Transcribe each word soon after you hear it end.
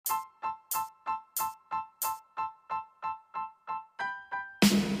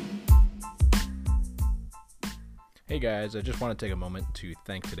Hey guys, I just want to take a moment to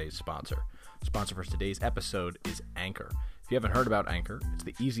thank today's sponsor. The sponsor for today's episode is Anchor. If you haven't heard about Anchor, it's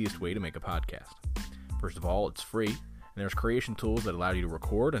the easiest way to make a podcast. First of all, it's free, and there's creation tools that allow you to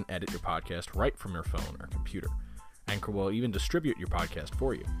record and edit your podcast right from your phone or computer. Anchor will even distribute your podcast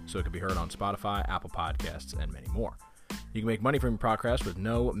for you, so it can be heard on Spotify, Apple Podcasts, and many more. You can make money from your podcast with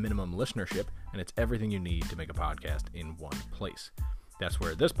no minimum listenership, and it's everything you need to make a podcast in one place. That's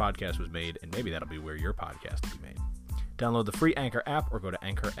where this podcast was made, and maybe that'll be where your podcast will be made. Download the free Anchor app or go to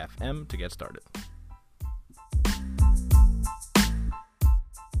Anchor FM to get started.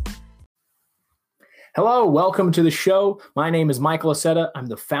 Hello, welcome to the show. My name is Michael Aceta. I'm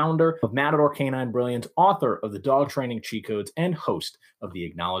the founder of Matador Canine Brilliance, author of the Dog Training Cheat Codes, and host of the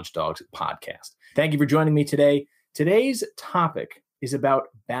Acknowledged Dogs podcast. Thank you for joining me today. Today's topic is about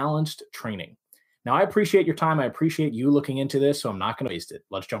balanced training. Now, I appreciate your time. I appreciate you looking into this, so I'm not going to waste it.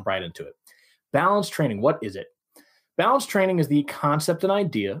 Let's jump right into it. Balanced training, what is it? Balanced training is the concept and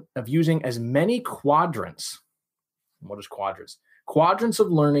idea of using as many quadrants. What is quadrants? Quadrants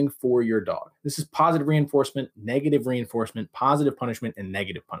of learning for your dog. This is positive reinforcement, negative reinforcement, positive punishment, and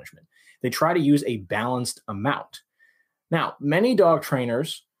negative punishment. They try to use a balanced amount. Now, many dog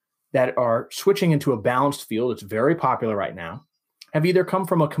trainers that are switching into a balanced field, it's very popular right now, have either come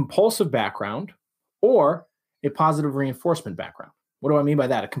from a compulsive background or a positive reinforcement background. What do I mean by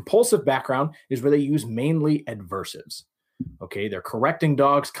that? A compulsive background is where they use mainly adversives. Okay, they're correcting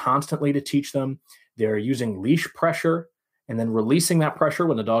dogs constantly to teach them. They're using leash pressure and then releasing that pressure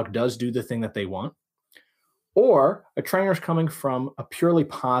when the dog does do the thing that they want. Or a trainer's coming from a purely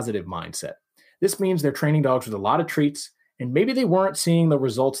positive mindset. This means they're training dogs with a lot of treats, and maybe they weren't seeing the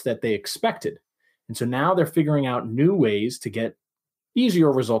results that they expected. And so now they're figuring out new ways to get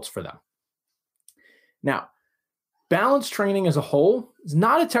easier results for them. Now, balanced training as a whole is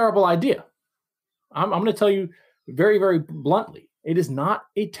not a terrible idea. I'm going to tell you very, very bluntly, it is not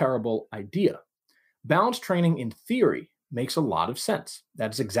a terrible idea. Balanced training in theory makes a lot of sense.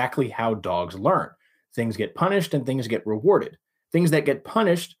 That's exactly how dogs learn. Things get punished and things get rewarded. Things that get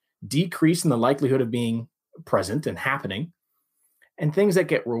punished decrease in the likelihood of being present and happening, and things that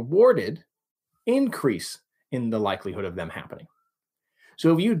get rewarded increase in the likelihood of them happening.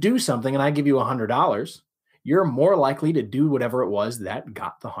 So if you do something and I give you $100, you're more likely to do whatever it was that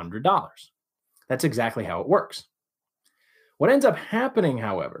got the $100. That's exactly how it works. What ends up happening,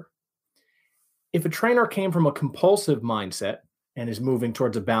 however, if a trainer came from a compulsive mindset and is moving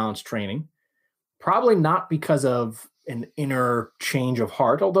towards a balanced training, probably not because of an inner change of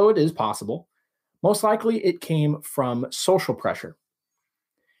heart, although it is possible, most likely it came from social pressure.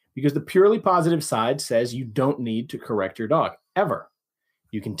 Because the purely positive side says you don't need to correct your dog, ever.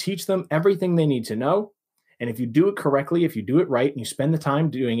 You can teach them everything they need to know. And if you do it correctly, if you do it right, and you spend the time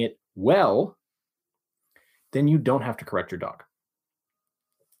doing it well, then you don't have to correct your dog.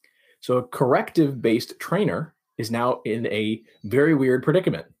 So a corrective-based trainer is now in a very weird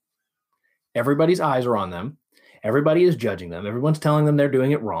predicament. Everybody's eyes are on them. Everybody is judging them. Everyone's telling them they're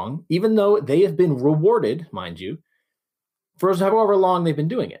doing it wrong, even though they have been rewarded, mind you, for however long they've been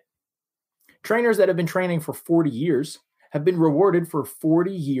doing it. Trainers that have been training for 40 years have been rewarded for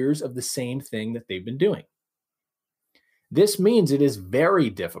 40 years of the same thing that they've been doing. This means it is very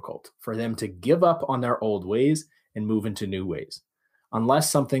difficult for them to give up on their old ways and move into new ways,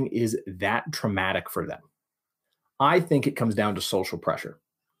 unless something is that traumatic for them. I think it comes down to social pressure.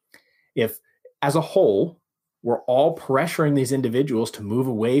 If, as a whole, we're all pressuring these individuals to move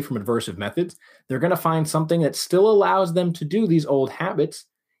away from adversive methods, they're going to find something that still allows them to do these old habits,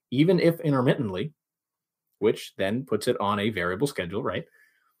 even if intermittently, which then puts it on a variable schedule, right?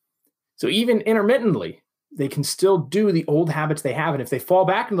 So even intermittently, they can still do the old habits they have. And if they fall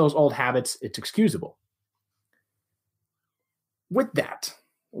back into those old habits, it's excusable. With that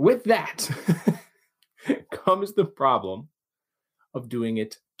comes the problem of doing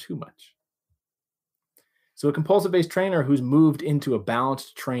it too much. So a compulsive-based trainer who's moved into a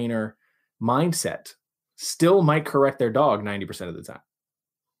balanced trainer mindset still might correct their dog 90% of the time.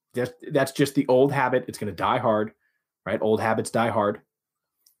 That's just the old habit. It's going to die hard, right? Old habits die hard.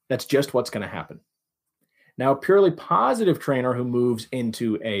 That's just what's going to happen. Now, a purely positive trainer who moves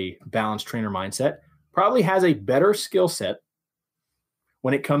into a balanced trainer mindset probably has a better skill set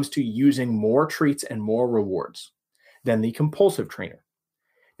when it comes to using more treats and more rewards than the compulsive trainer.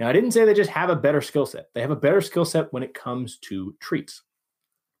 Now, I didn't say they just have a better skill set. They have a better skill set when it comes to treats.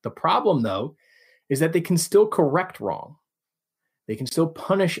 The problem, though, is that they can still correct wrong. They can still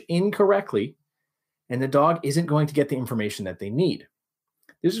punish incorrectly, and the dog isn't going to get the information that they need.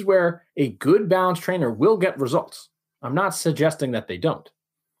 This is where a good balanced trainer will get results. I'm not suggesting that they don't.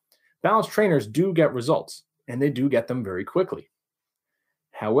 Balanced trainers do get results, and they do get them very quickly.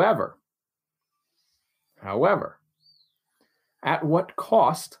 However, at what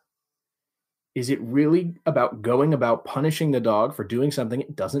cost is it really about going about punishing the dog for doing something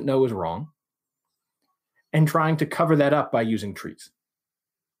it doesn't know is wrong and trying to cover that up by using treats?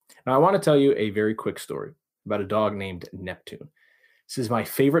 Now, I want to tell you a very quick story about a dog named Neptune. This is my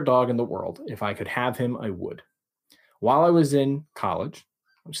favorite dog in the world. If I could have him, I would. While I was in college,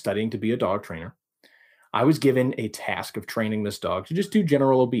 I was studying to be a dog trainer. I was given a task of training this dog to just do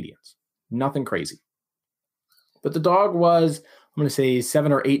general obedience. Nothing crazy. But the dog was, I'm going to say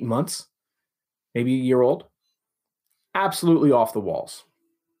 7 or 8 months, maybe a year old. Absolutely off the walls.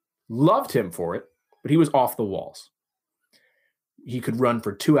 Loved him for it, but he was off the walls. He could run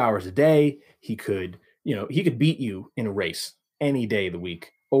for 2 hours a day. He could beat you in a race any day of the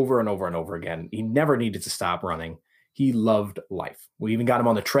week, over and over and over again. He never needed to stop running. He loved life. We even got him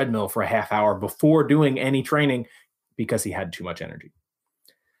on the treadmill for a half hour before doing any training because he had too much energy.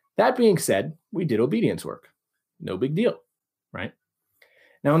 That being said, we did obedience work. No big deal, right?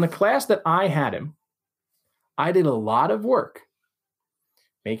 Now, in the class that I had him, I did a lot of work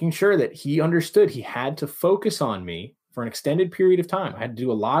making sure that he understood he had to focus on me for an extended period of time. I had to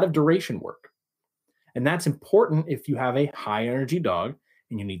do a lot of duration work. And that's important if you have a high energy dog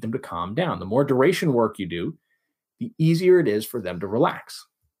and you need them to calm down. The more duration work you do, the easier it is for them to relax.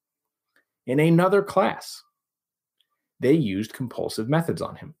 In another class, they used compulsive methods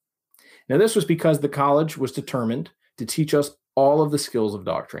on him. Now, this was because the college was determined to teach us all of the skills of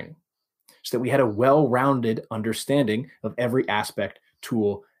dog training so that we had a well-rounded understanding of every aspect,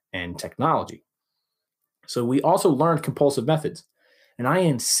 tool, and technology. So we also learned compulsive methods, and I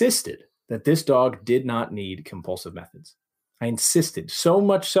insisted that this dog did not need compulsive methods. I insisted, so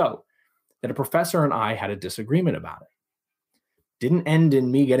much so that a professor and I had a disagreement about it. Didn't end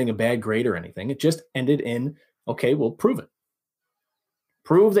in me getting a bad grade or anything. It just ended in, okay, well, prove it.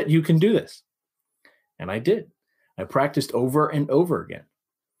 Prove that you can do this. And I did. I practiced over and over again.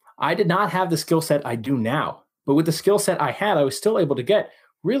 I did not have the skill set I do now, but with the skill set I had, I was still able to get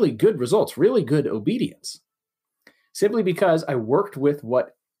really good results, really good obedience, simply because I worked with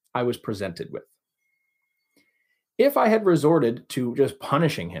what I was presented with. If I had resorted to just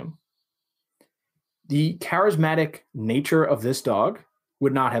punishing him, the charismatic nature of this dog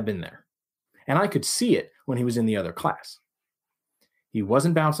would not have been there. And I could see it when he was in the other class. He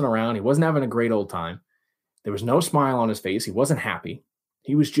wasn't bouncing around. He wasn't having a great old time. There was no smile on his face. He wasn't happy.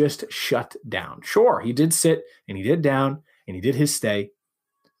 He was just shut down. Sure, he did sit and he did down and he did his stay,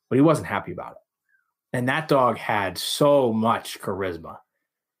 but he wasn't happy about it. And that dog had so much charisma.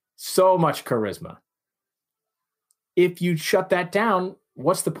 So much charisma. If you shut that down,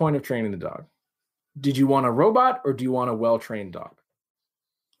 what's the point of training the dog? Did you want a robot or do you want a well-trained dog?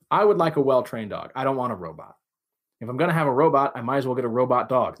 I would like a well-trained dog. I don't want a robot. If I'm going to have a robot, I might as well get a robot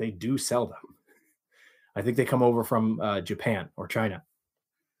dog. They do sell them. I think they come over from Japan or China.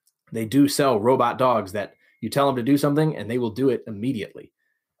 They do sell robot dogs that you tell them to do something and they will do it immediately.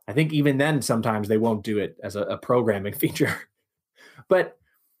 I think even then, sometimes they won't do it as a programming feature. But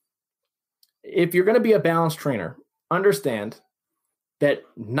if you're going to be a balanced trainer, understand that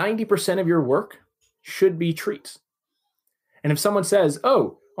 90% of your work should be treats. And if someone says,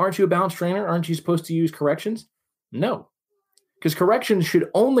 oh, aren't you a balanced trainer? Aren't you supposed to use corrections? No, because corrections should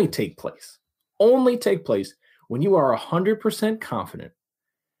only take place when you are 100% confident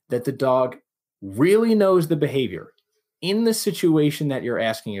that the dog really knows the behavior in the situation that you're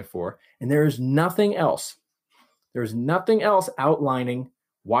asking it for, and there is nothing else. There's nothing else outlining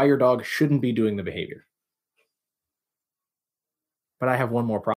why your dog shouldn't be doing the behavior. But I have one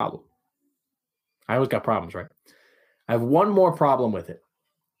more problem. I always got problems, right? I have one more problem with it.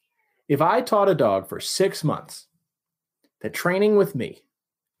 If I taught a dog for 6 months that training with me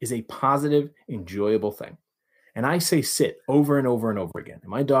is a positive, enjoyable thing, and I say sit over and over and over again,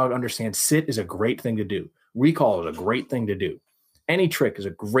 and my dog understands sit is a great thing to do. Recall is a great thing to do. Any trick is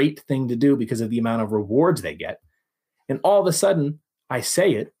a great thing to do because of the amount of rewards they get. And all of a sudden, I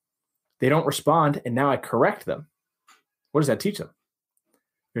say it, they don't respond, and now I correct them. What does that teach them?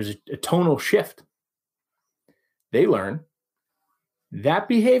 There's a tonal shift. They learn that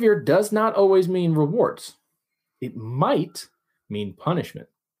behavior does not always mean rewards. It might mean punishment.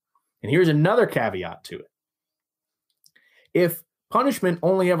 And here's another caveat to it. If punishment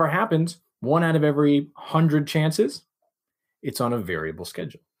only ever happens 1 out of every 100 chances, it's on a variable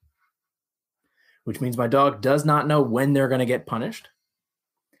schedule, which means my dog does not know when they're going to get punished.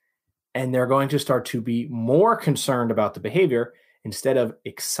 And they're going to start to be more concerned about the behavior instead of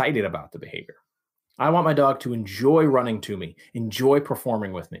excited about the behavior. I want my dog to enjoy running to me, enjoy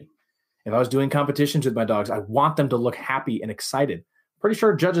performing with me. If I was doing competitions with my dogs, I want them to look happy and excited. Pretty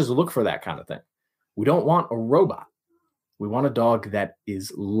sure judges look for that kind of thing. We don't want a robot. We want a dog that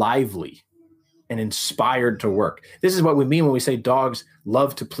is lively and inspired to work. This is what we mean when we say dogs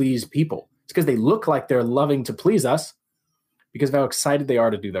love to please people. It's because they look like they're loving to please us because of how excited they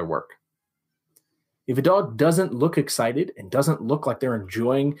are to do their work. If a dog doesn't look excited and doesn't look like they're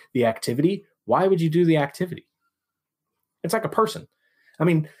enjoying the activity, why would you do the activity? It's like a person. I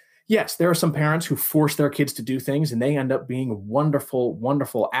mean, yes, there are some parents who force their kids to do things and they end up being wonderful,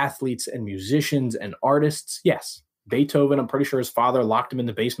 wonderful athletes and musicians and artists. Yes, Beethoven, I'm pretty sure his father locked him in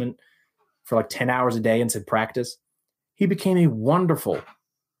the basement for like 10 hours a day and said, practice. He became a wonderful,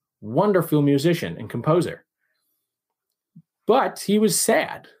 wonderful musician and composer. But he was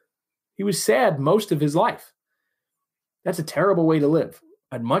sad. He was sad most of his life. That's a terrible way to live.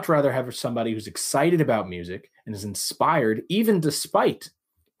 I'd much rather have somebody who's excited about music and is inspired, even despite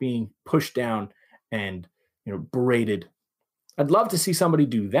being pushed down and berated. I'd love to see somebody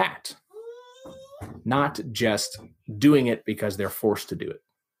do that, not just doing it because they're forced to do it.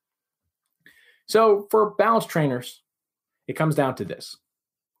 So for balance trainers, it comes down to this.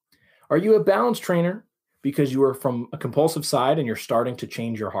 Are you a balance trainer because you are from a compulsive side and you're starting to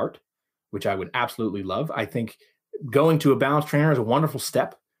change your heart, which I would absolutely love? I think going to a balance trainer is a wonderful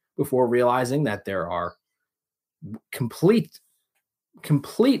step before realizing that there are complete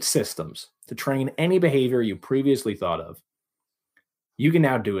systems to train any behavior you previously thought of. You can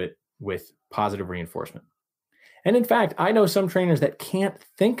now do it with positive reinforcement. And in fact, I know some trainers that can't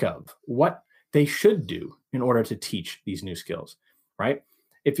think of what they should do in order to teach these new skills, right?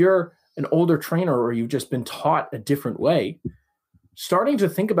 If you're an older trainer or you've just been taught a different way, starting to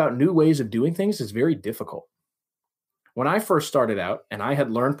think about new ways of doing things is very difficult. When I first started out and I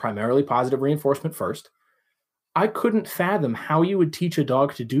had learned primarily positive reinforcement first, I couldn't fathom how you would teach a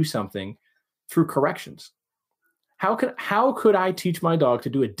dog to do something through corrections. How could I teach my dog to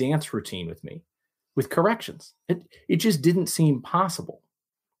do a dance routine with me with corrections? It just didn't seem possible.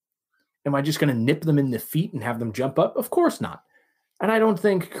 Am I just going to nip them in the feet and have them jump up? Of course not. And I don't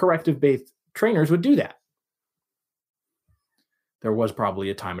think corrective-based trainers would do that. There was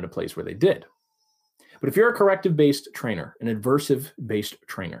probably a time and a place where they did. But if you're a corrective-based trainer, an aversive-based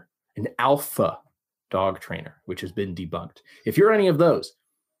trainer, an alpha dog trainer, which has been debunked, if you're any of those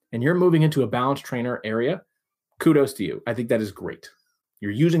and you're moving into a balanced trainer area, kudos to you. I think that is great. You're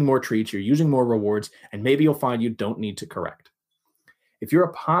using more treats, you're using more rewards, and maybe you'll find you don't need to correct. If you're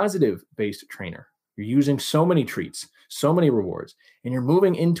a positive-based trainer, you're using so many treats, so many rewards, and you're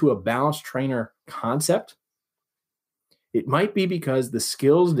moving into a balanced trainer concept, it might be because the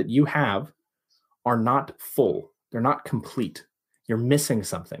skills that you have are not full. They're not complete. You're missing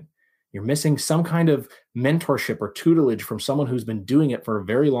something. You're missing some kind of mentorship or tutelage from someone who's been doing it for a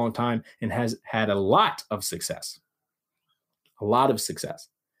very long time and has had a lot of success. A lot of success.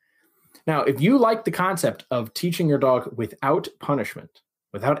 Now, if you like the concept of teaching your dog without punishment,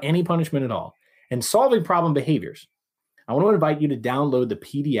 without any punishment at all, and solving problem behaviors, I want to invite you to download the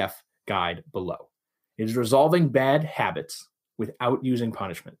PDF guide below. It is Resolving Bad Habits Without Using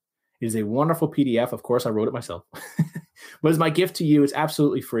Punishment. It is a wonderful PDF. Of course, I wrote it myself. But it's my gift to you. It's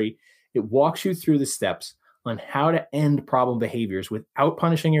absolutely free. It walks you through the steps on how to end problem behaviors without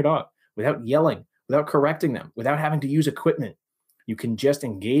punishing your dog, without yelling, without correcting them, without having to use equipment. You can just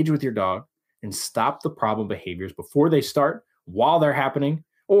engage with your dog and stop the problem behaviors before they start, while they're happening,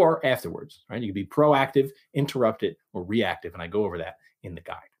 or afterwards, right? You can be proactive, interrupt it, or reactive, and I go over that in the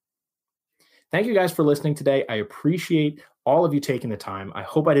guide. Thank you guys for listening today. I appreciate all of you taking the time. I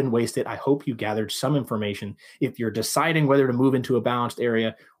hope I didn't waste it. I hope you gathered some information. If you're deciding whether to move into a balanced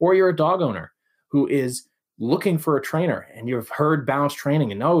area, or you're a dog owner who is looking for a trainer and you've heard balanced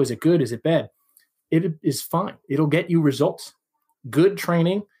training and, oh, is it good? Is it bad? It is fine. It'll get you results. Good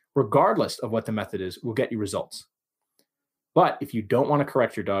training, regardless of what the method is, will get you results. But if you don't want to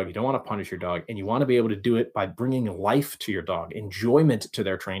correct your dog, you don't want to punish your dog, and you want to be able to do it by bringing life to your dog, enjoyment to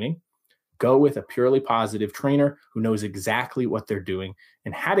their training, go with a purely positive trainer who knows exactly what they're doing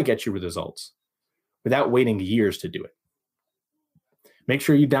and how to get you results without waiting years to do it. Make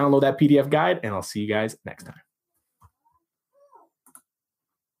sure you download that PDF guide, and I'll see you guys next time.